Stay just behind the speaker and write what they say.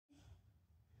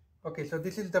Okay, so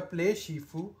this is the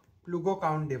PlayShifu Plugo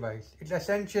Count device. It's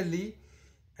essentially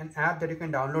an app that you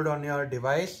can download on your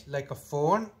device like a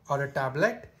phone or a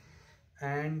tablet,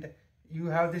 and you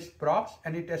have these props,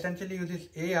 and it essentially uses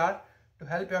AR to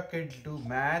help your kids do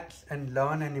maths and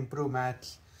learn and improve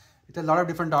maths. It's a lot of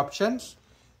different options.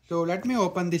 So let me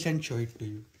open this and show it to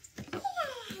you.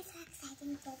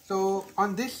 So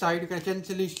on this side you can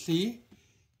essentially see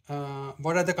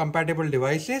what are the compatible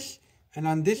devices, and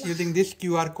on this, using this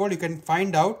QR code, you can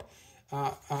find out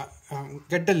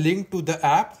get the link to the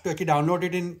app to actually download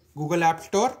it in Google App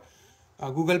Store,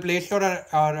 Google Play Store,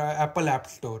 or Apple App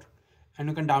Store, and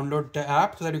you can download the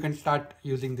app so that you can start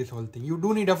using this whole thing. You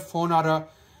do need a phone or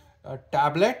a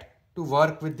tablet to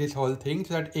work with this whole thing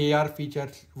so that AR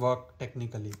features work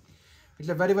technically. It's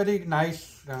a very, very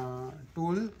nice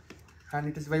tool, and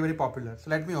it is very, very popular. So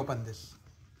let me open this.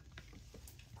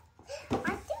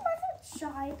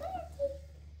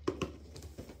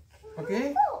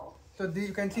 Okay, so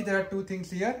you can see there are two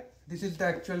things here. This is the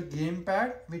actual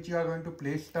gamepad which you are going to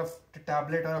place stuff, the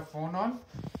tablet or a phone on,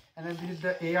 and then this is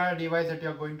the AR device that you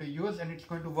are going to use, and it's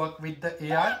going to work with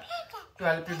the AR to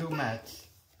help you do maths.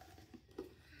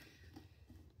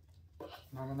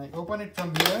 Now when I open it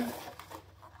from here,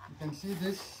 you can see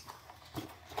this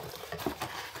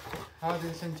has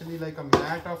essentially like a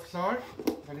mat of sort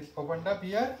that is opened up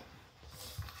here.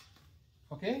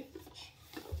 Okay,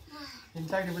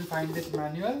 inside you will find this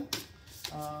manual.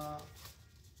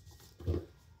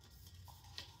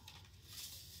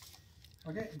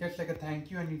 Okay, just like a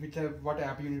thank you, and what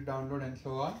app you need to download and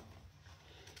so on.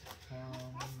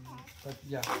 But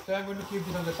yeah, so I'm going to keep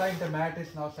this on the side. The mat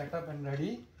is now set up and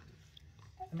ready,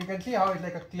 and you can see how it's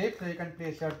like a clip, so you can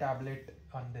place your tablet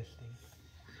on this thing.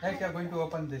 Next, you are going to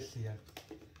open this here.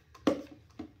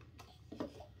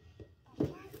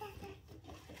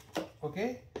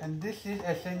 Okay, and this is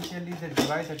essentially the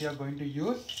device that you are going to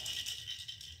use.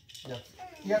 Yeah,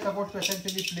 you are supposed to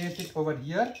essentially place it over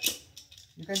here.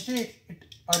 You can see it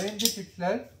arranges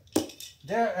itself.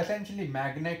 There are essentially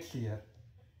magnets here,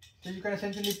 so you can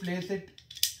essentially place it.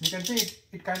 You can see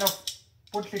it kind of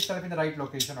puts itself in the right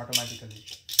location automatically.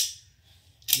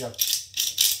 Yeah,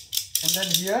 and then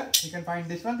here you can find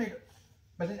this one,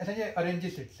 but it essentially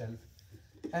arranges itself.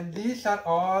 And these are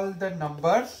all the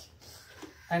numbers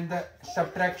and the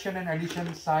subtraction and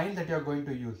addition sign that you are going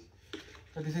to use.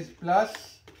 So this is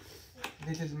plus,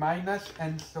 this is minus,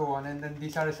 and so on, and then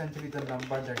these are essentially the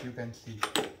numbers that you can see.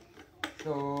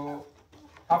 So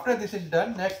after this is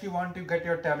done, next you want to get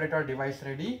your tablet or device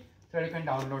ready so that you can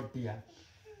download the app.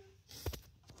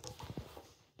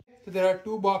 So there are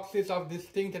two boxes of this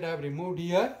thing that I have removed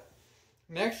here.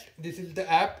 Next, this is the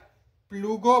app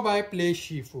Plugo by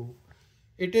PlayShifu.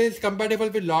 It is compatible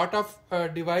with lot of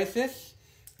devices,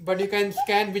 but you can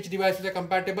scan which devices are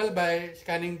compatible by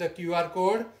scanning the QR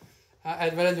code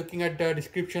as well as looking at the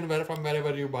description from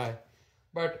wherever you buy.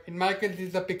 But in my case, this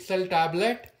is a Pixel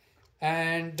tablet,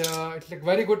 and it's like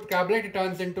very good tablet. It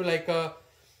turns into like a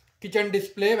kitchen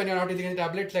display when you're not using a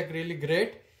tablet. It's like really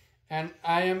great. And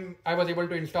I was able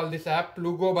to install this app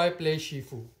Plugo by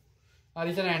PlayShifu.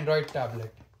 It's an Android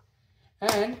tablet,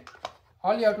 and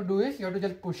all you have to do is you have to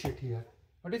just push it here.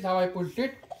 Notice how I pushed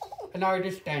it, and now it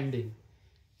is standing.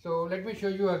 So let me show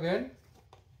you again.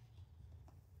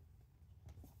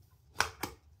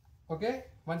 Okay,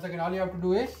 once again, all you have to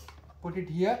do is put it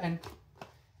here, and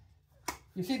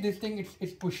you see this thing,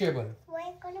 it's pushable.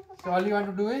 So all you want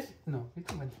to do is, no, it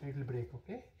will break.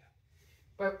 Okay,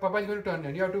 Papa is going to turn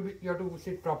it. You have to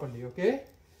sit properly. Okay.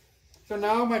 So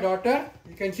now my daughter,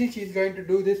 you can see she's going to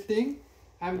do this thing.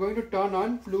 I'm going to turn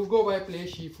on Plugo by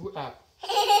PlayShifu app.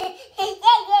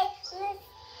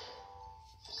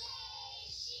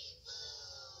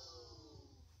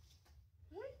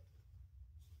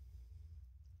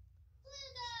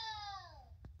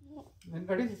 And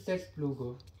what is it? Says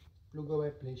Plugo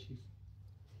by PlayShifu.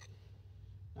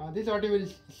 Now this is what you will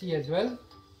see as well.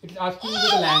 It's asking you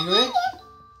the language.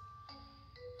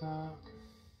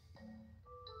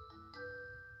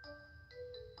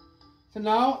 So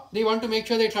now they want to make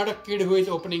sure that it's not a kid who is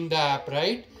opening the app,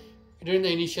 right? During the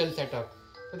initial setup.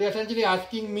 So they're essentially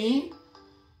asking me,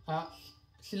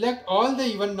 select all the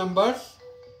even numbers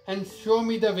and show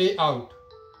me the way out.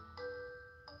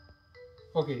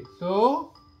 Okay,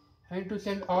 so I need to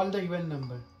send all the even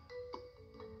numbers.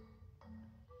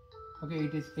 Okay,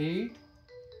 it is 8,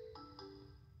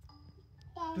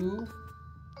 2,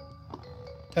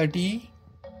 30,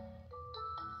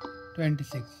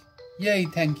 26. Yay,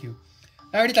 thank you.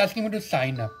 Now it is asking me to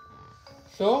sign up.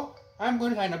 So I'm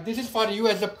going to sign up. This is for you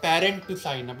as a parent to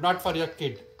sign up, not for your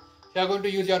kid. You are going to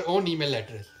use your own email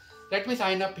address. Let me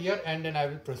sign up here and then I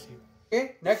will proceed.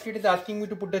 Okay, next it is asking me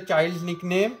to put the child's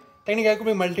nickname. Technically, there could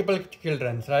be multiple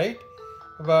children's, right?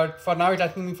 But for now, it's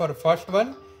asking me for the first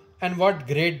one and what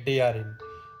grade they are in.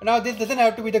 Now, this doesn't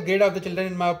have to be the grade of the children,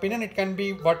 in my opinion. It can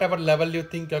be whatever level you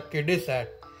think your kid is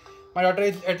at. My daughter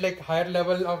is at like higher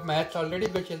level of maths already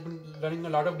because she has been learning a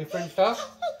lot of different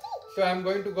stuff. So I'm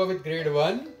going to go with grade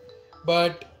 1.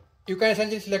 But you can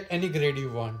essentially select any grade you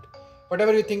want.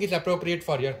 Whatever you think is appropriate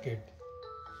for your kid.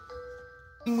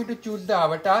 Me to choose the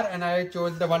avatar and I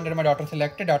chose the one that my daughter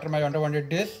selected. My daughter wanted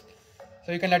this,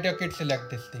 so you can let your kid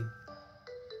select this thing.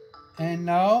 And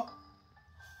now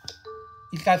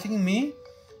it's asking me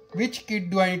which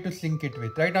kid do I need to sync it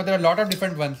with. Right now there are a lot of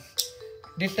different ones.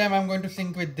 This time I'm going to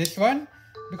sync with this one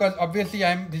because obviously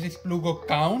this is Plugo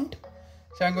Count,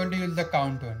 so I'm going to use the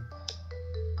count one.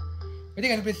 I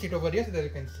think I can please sit over here so that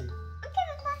you can see.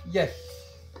 Yes.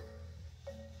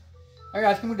 I'm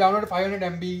asking me to download 500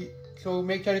 MB. So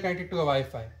make sure you connect it to a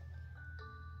Wi-Fi.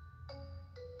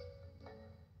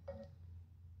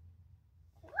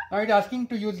 Now it's asking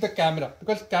to use the camera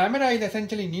because camera is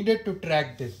essentially needed to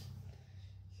track this.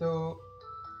 So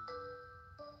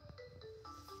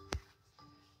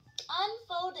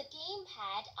unfold the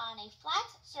gamepad on a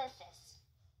flat surface.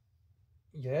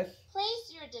 Yes.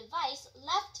 Place your device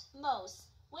leftmost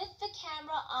with the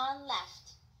camera on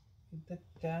left.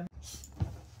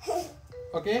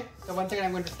 Okay, so once again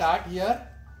I'm going to start here.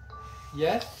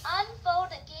 Yes. Unfold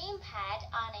the gamepad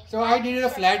on a so I did a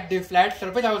flat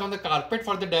surface. I was on the carpet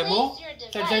for the demo.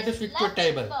 So I decided to switch to a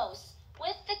table.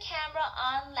 With the camera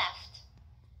on left.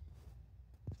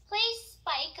 Place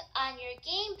spike on your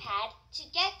gamepad to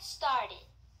get started.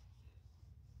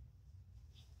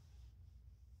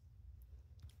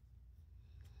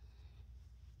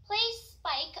 Place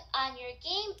spike on your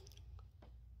game.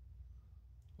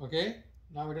 Okay.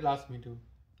 Now it will ask me to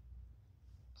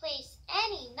place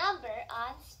any number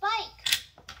on spike.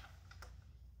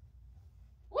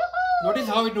 Woohoo! Notice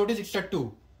how it's a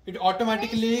 2. It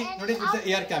automatically notice it's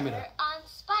the AR camera. On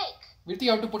spike. Virti,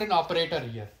 you have to put an operator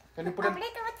here. Can you put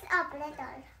operator? What's operator?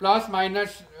 Plus,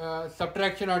 minus,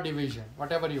 subtraction or division,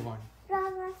 whatever you want.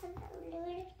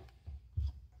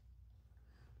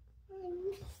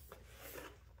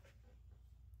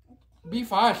 Be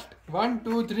fast. 1,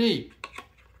 2, 3.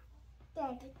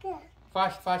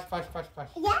 Fast.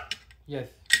 Yeah? Yes.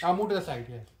 Now move to the side.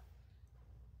 Yes.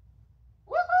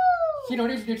 Woohoo! See,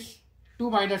 notice it's 2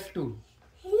 minus 2.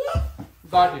 Yes.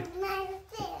 Got it.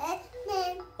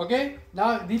 Okay.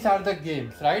 Now these are the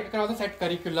games, right? You can also set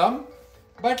curriculum.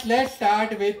 But let's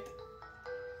start with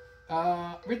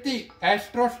the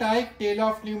Astro Strike, Tale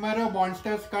of Numero,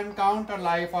 Monsters Can Count, or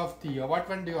Life of Theo. What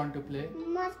one do you want to play?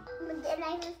 Life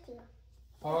of Theo.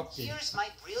 Okay. Here's my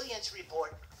brilliance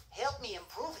report. Help me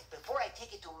improve it before I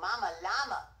take it to Mama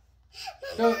Llama.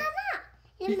 So,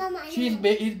 Mama.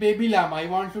 He's baby llama. He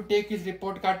wants to take his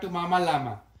report card to Mama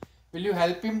Llama. Will you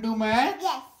help him do math?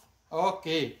 Yes.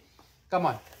 Okay. Come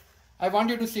on. I want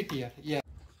you to sit here. Yeah.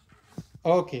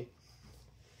 Okay.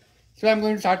 So I'm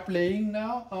going to start playing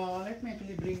now. Let me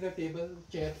actually bring the table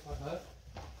chair for her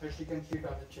so she can sit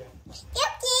on the chair. Yes,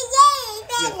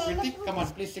 Priti, come on.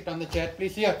 Please sit on the chair.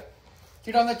 Please here.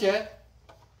 Sit on the chair.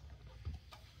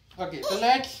 Okay. So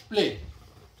let's play.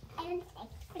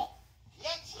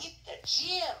 Let's hit the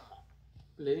gym.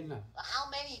 Play now. How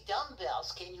many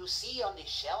dumbbells can you see on the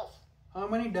shelf? How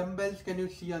many dumbbells can you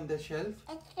see on the shelf?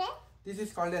 Okay. This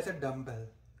is called as a dumbbell.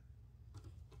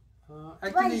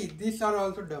 Actually, these are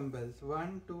also dumbbells.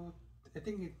 1, 2, I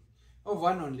think it, oh,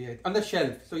 1 only. On the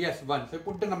shelf. So yes, 1. So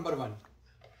put the number 1.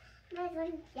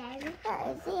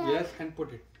 Yes, and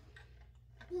put it.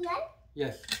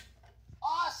 Yes.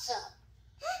 Awesome.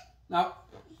 Now,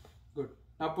 good.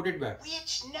 Now put it back.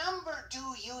 Which number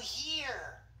do you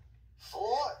hear? 4.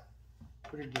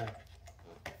 Put it back.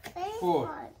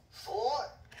 4. 4.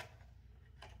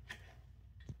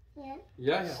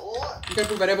 Yeah. 4. You can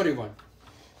do wherever you want.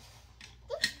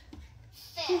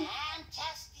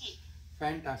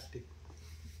 Fantastic.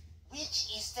 Which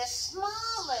is the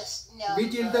smallest number?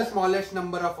 Which is the smallest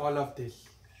number of all of this?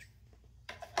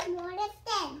 Smallest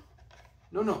 10.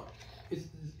 No.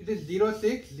 It is 0,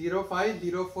 6, 0, 5,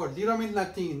 0, 4. 0 means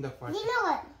nothing in the first. 0,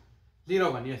 1.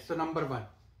 0, 1. Yes. So number 1.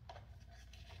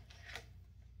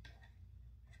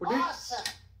 Put it?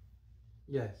 Awesome.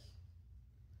 Yes.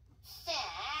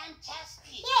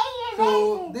 Fantastic.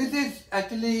 So this is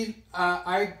actually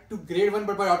I took grade 1,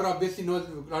 but my daughter obviously knows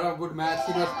a lot of good maths.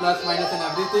 She knows plus, minus, and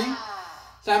everything.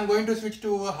 So I'm going to switch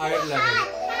to a higher level.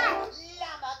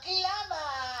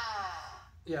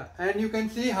 Yeah, and you can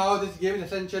see how this game is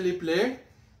essentially played.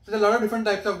 So there's a lot of different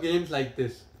types of games like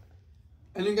this,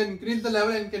 and you can increase the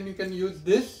level and you can use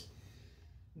this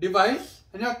device,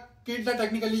 and your kids are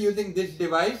technically using this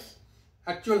device,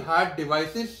 actual hard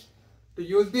devices, to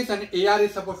use this, and AR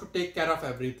is supposed to take care of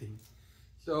everything.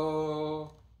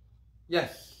 So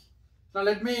yes. Now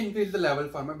let me increase the level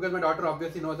for me, because my daughter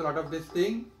obviously knows a lot of this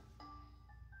thing.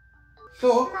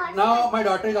 So now my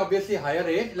daughter is obviously higher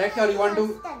age. Let's say you want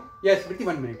to, yes, within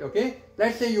 1 minute, okay?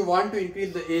 Let's say you want to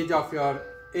increase the age of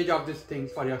these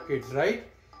things for your kids, right?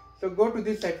 So go to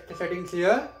this settings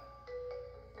here,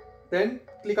 then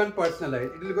click on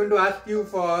personalize. It is going to ask you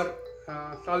for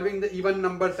solving the even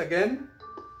numbers again.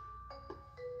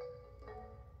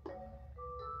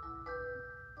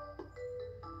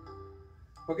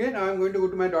 Okay, now I'm going to go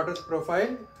to my daughter's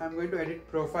profile. I'm going to edit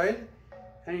profile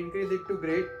and increase it to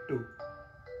grade 2.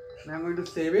 Now I'm going to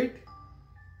save it.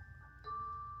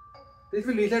 This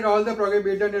will reset all the progress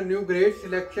based on your new grade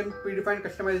selection, predefined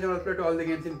customization also to all the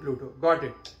games in Pluto. Got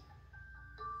it.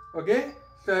 Okay,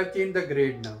 so I've changed the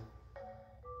grade now.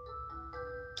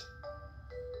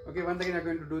 Okay, once again I'm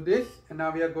going to do this, and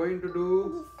now we are going to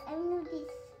do This, I know this.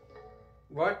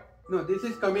 what? No, this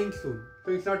is coming soon,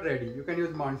 so it's not ready. You can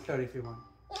use monster if you want.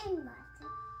 And water.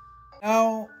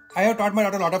 Now, I have taught my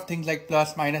daughter a lot of things like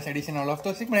plus, minus, addition, all of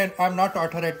those things, but I have not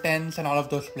taught her at tens and all of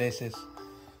those places.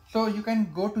 So you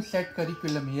can go to set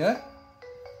curriculum here,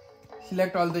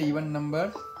 select all the even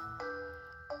numbers,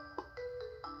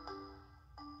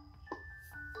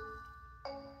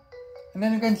 and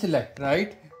then you can select,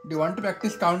 right? Do you want to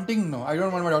practice counting? No, I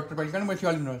don't want my daughter to practice counting, but she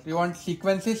already knows. Do you want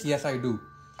sequences? Yes, I do.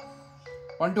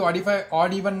 Want to modify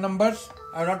odd even numbers?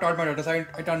 I have not taught my daughter, so I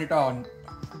turn it on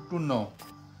to no.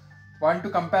 Want to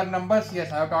compare numbers?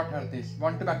 Yes, I have taught her this.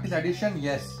 Want to practice addition?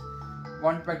 Yes.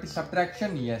 Want to practice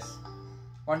subtraction? Yes.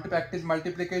 Want to practice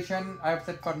multiplication? I have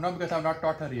set for no because I have not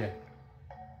taught her yet.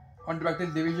 Want to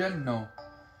practice division? No.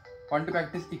 Want to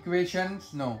practice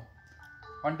equations? No.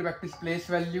 Want to practice place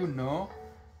value? No.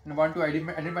 And want to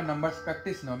identify numbers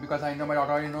practice? No, because I know my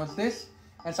daughter already knows this,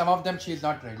 and some of them she is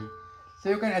not ready. So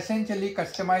you can essentially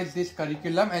customize this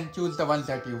curriculum and choose the ones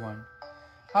that you want.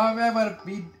 However,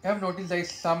 we have noticed there is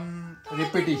some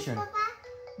repetition.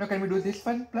 Now can we do this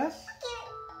one plus?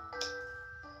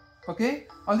 Okay.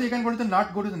 Also you can go to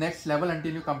the next level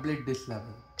until you complete this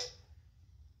level.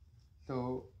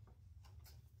 So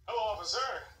hello,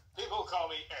 officer. People call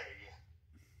me A.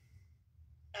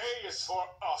 A is for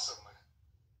awesome.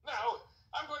 Now,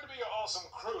 I'm going to be your awesome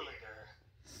crew leader.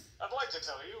 I'd like to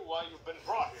tell you why you've been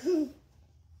brought here.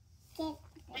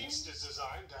 Beast is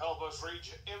designed to help us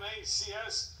reach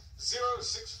MACS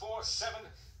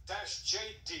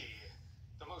 0647-JD,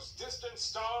 the most distant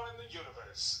star in the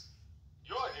universe.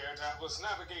 You're here to help us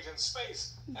navigate in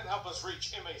space and help us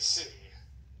reach MAC.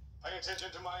 Pay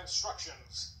attention to my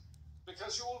instructions,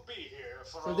 because you will be here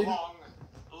for a long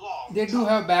they do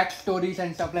have backstories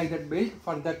and stuff like that built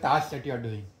for the task that you are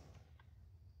doing.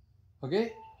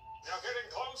 Okay? You're getting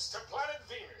close to planet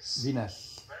Venus.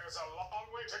 Venus. There's a long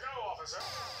way to go, officer.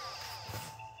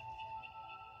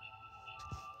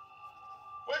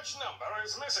 Which number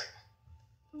is missing?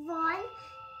 1,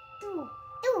 2.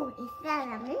 2 is the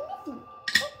number missing.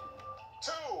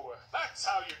 2. That's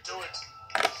how you do it.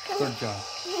 Good job.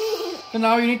 So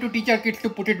now you need to teach our kids to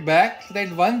put it back. So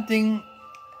there's one thing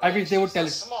I wish they would tell the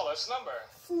it. Smallest number.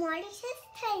 Smallest is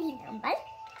 3 number.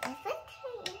 That's a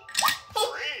 3. 3.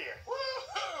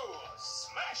 Woohoo!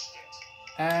 Smashed it.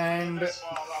 And This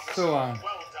small officer, so on.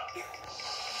 well done.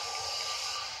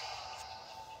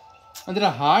 And there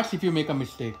are hearts if you make a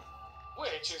mistake.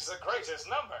 Which is the greatest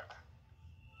number?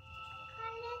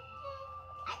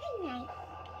 I think 9.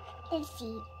 Let's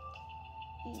see.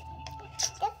 9.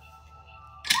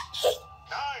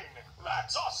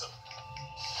 That's awesome.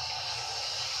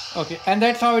 Okay, and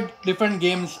that's how different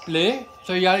games play.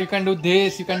 So yeah, you can do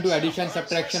this, you can do addition,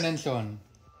 subtraction, and so on.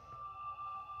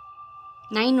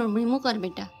 9 or remove kar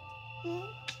beta.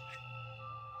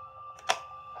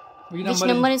 Which Which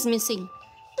number is missing?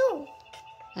 2.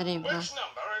 Arre Which wow.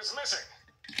 number is missing?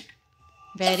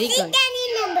 Very good.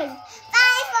 Any numbers. 5,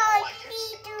 4, 3,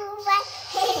 2,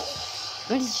 1.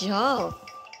 Good job.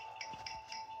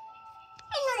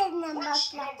 I know the number of Which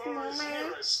blocks, number is Mama.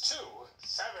 nearest to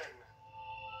 7?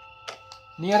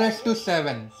 Nearest to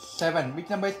 7. 7. Which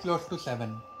number is close to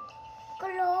 7?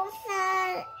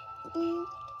 Closer. 6.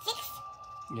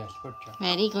 Yes, good job.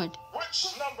 Very good.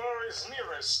 Which number is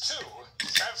nearest to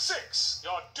 6?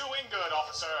 You're doing good,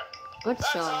 officer. Good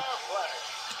That's job. our planet,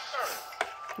 Earth.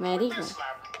 Very With good. this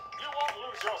map, you won't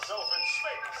lose yourself in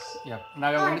space. Yep. Now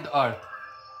we are going to the Earth.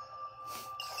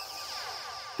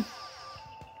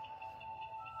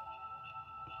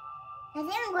 I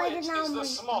think I'm going Which to now is the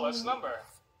smallest number?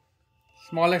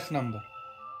 Smallest number.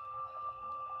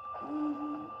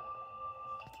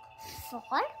 4.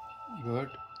 Good.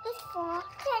 It's 4.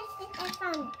 I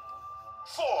found.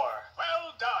 4.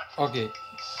 Well done. Okay.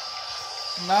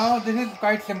 Now this is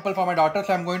quite simple for my daughter,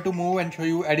 so I'm going to move and show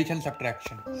you addition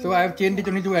subtraction. So I have changed it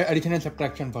only to addition and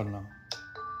subtraction for now.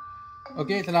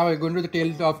 Okay, so now we're going to the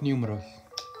tails of numerals.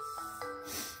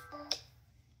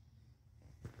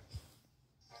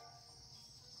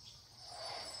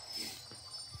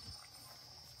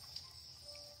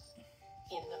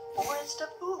 In the forest of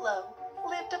Ulo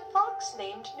lived a fox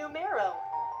named Numero.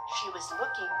 She was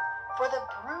looking for the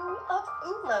brew of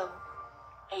Ulo.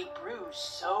 A brew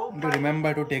so bright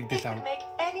Remember to take this it could out. make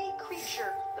any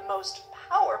creature the most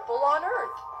powerful on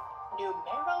earth.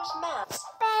 Numero's maps.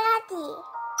 Spaghetti.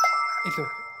 It's okay.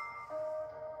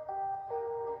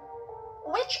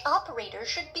 Which operator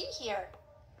should be here?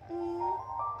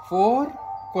 4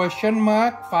 question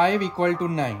mark 5 equal to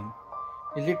 9.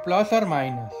 Is it plus or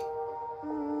minus?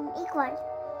 Equal.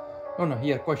 No,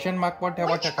 here question mark what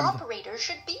Which comes? operator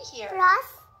should be here?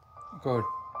 Plus. Good.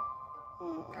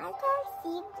 I can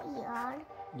see the yarn.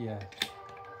 Yeah.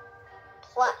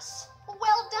 Plus.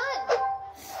 Well done.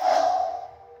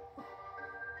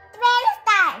 12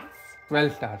 stars.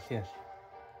 12 stars, yes.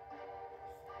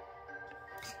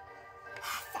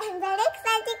 I'm very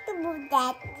excited to move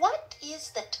that. What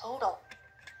is the total?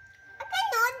 I can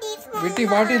know this one. Viti,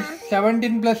 what is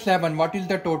 17 plus 7? What is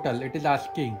the total? It is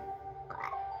asking.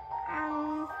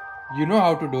 You know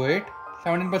how to do it.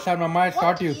 17 plus 7, Mama has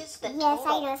taught you. What is the Yes,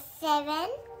 total? I know.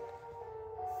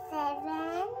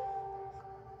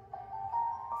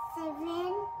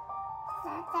 7.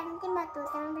 17 plus 2,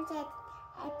 7 plus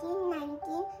 18,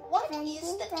 19, What 20,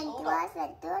 is the 21,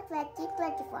 total? 22, 20,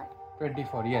 24.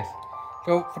 24, yes.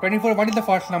 So for 24, what is the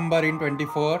first number in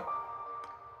 24?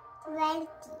 20.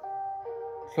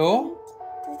 So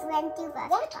 21.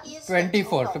 What is the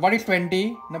 24. total? So what is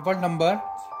 20? What number?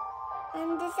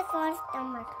 And this is the first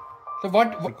number. So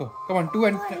what? Go. Come on, 2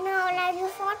 and No, like you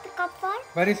 4 pick up 4.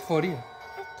 where is 4 here?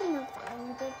 I can know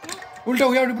that. Ulta,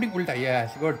 we have to put Ulta.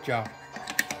 Yes, good job.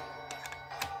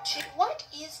 What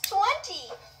is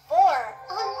 24?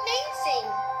 Amazing.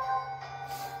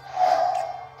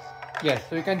 Yes,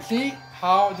 so you can see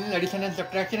how this is addition and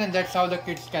subtraction, and that's how the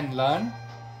kids can learn.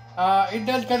 It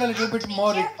does get a little bit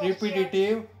more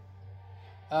repetitive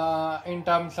in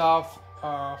terms of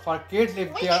for kids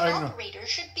if Which they are. operator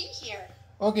should be here?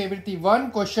 Okay, with the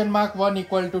 1 question mark 1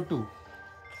 equal to 2.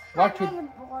 What should? Very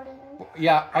boring.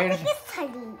 Yeah, I It understand. is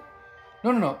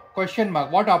 30. No. Question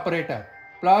mark. What operator?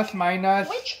 Plus, minus.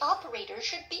 Which operator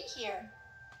should be here?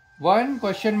 1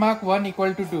 question mark 1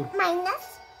 equal to 2.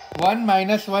 Minus? 1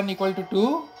 minus 1 equal to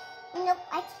 2. Nope,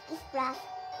 it's plus.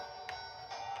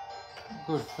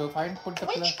 Good. So fine. Put the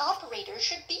plus. Which operator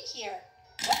should be here?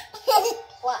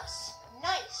 Plus.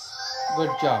 Nice.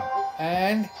 Good job.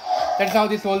 And that's how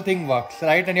this whole thing works,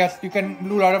 right? And yes, you can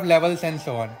do a lot of levels and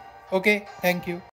so on. Okay. Thank you.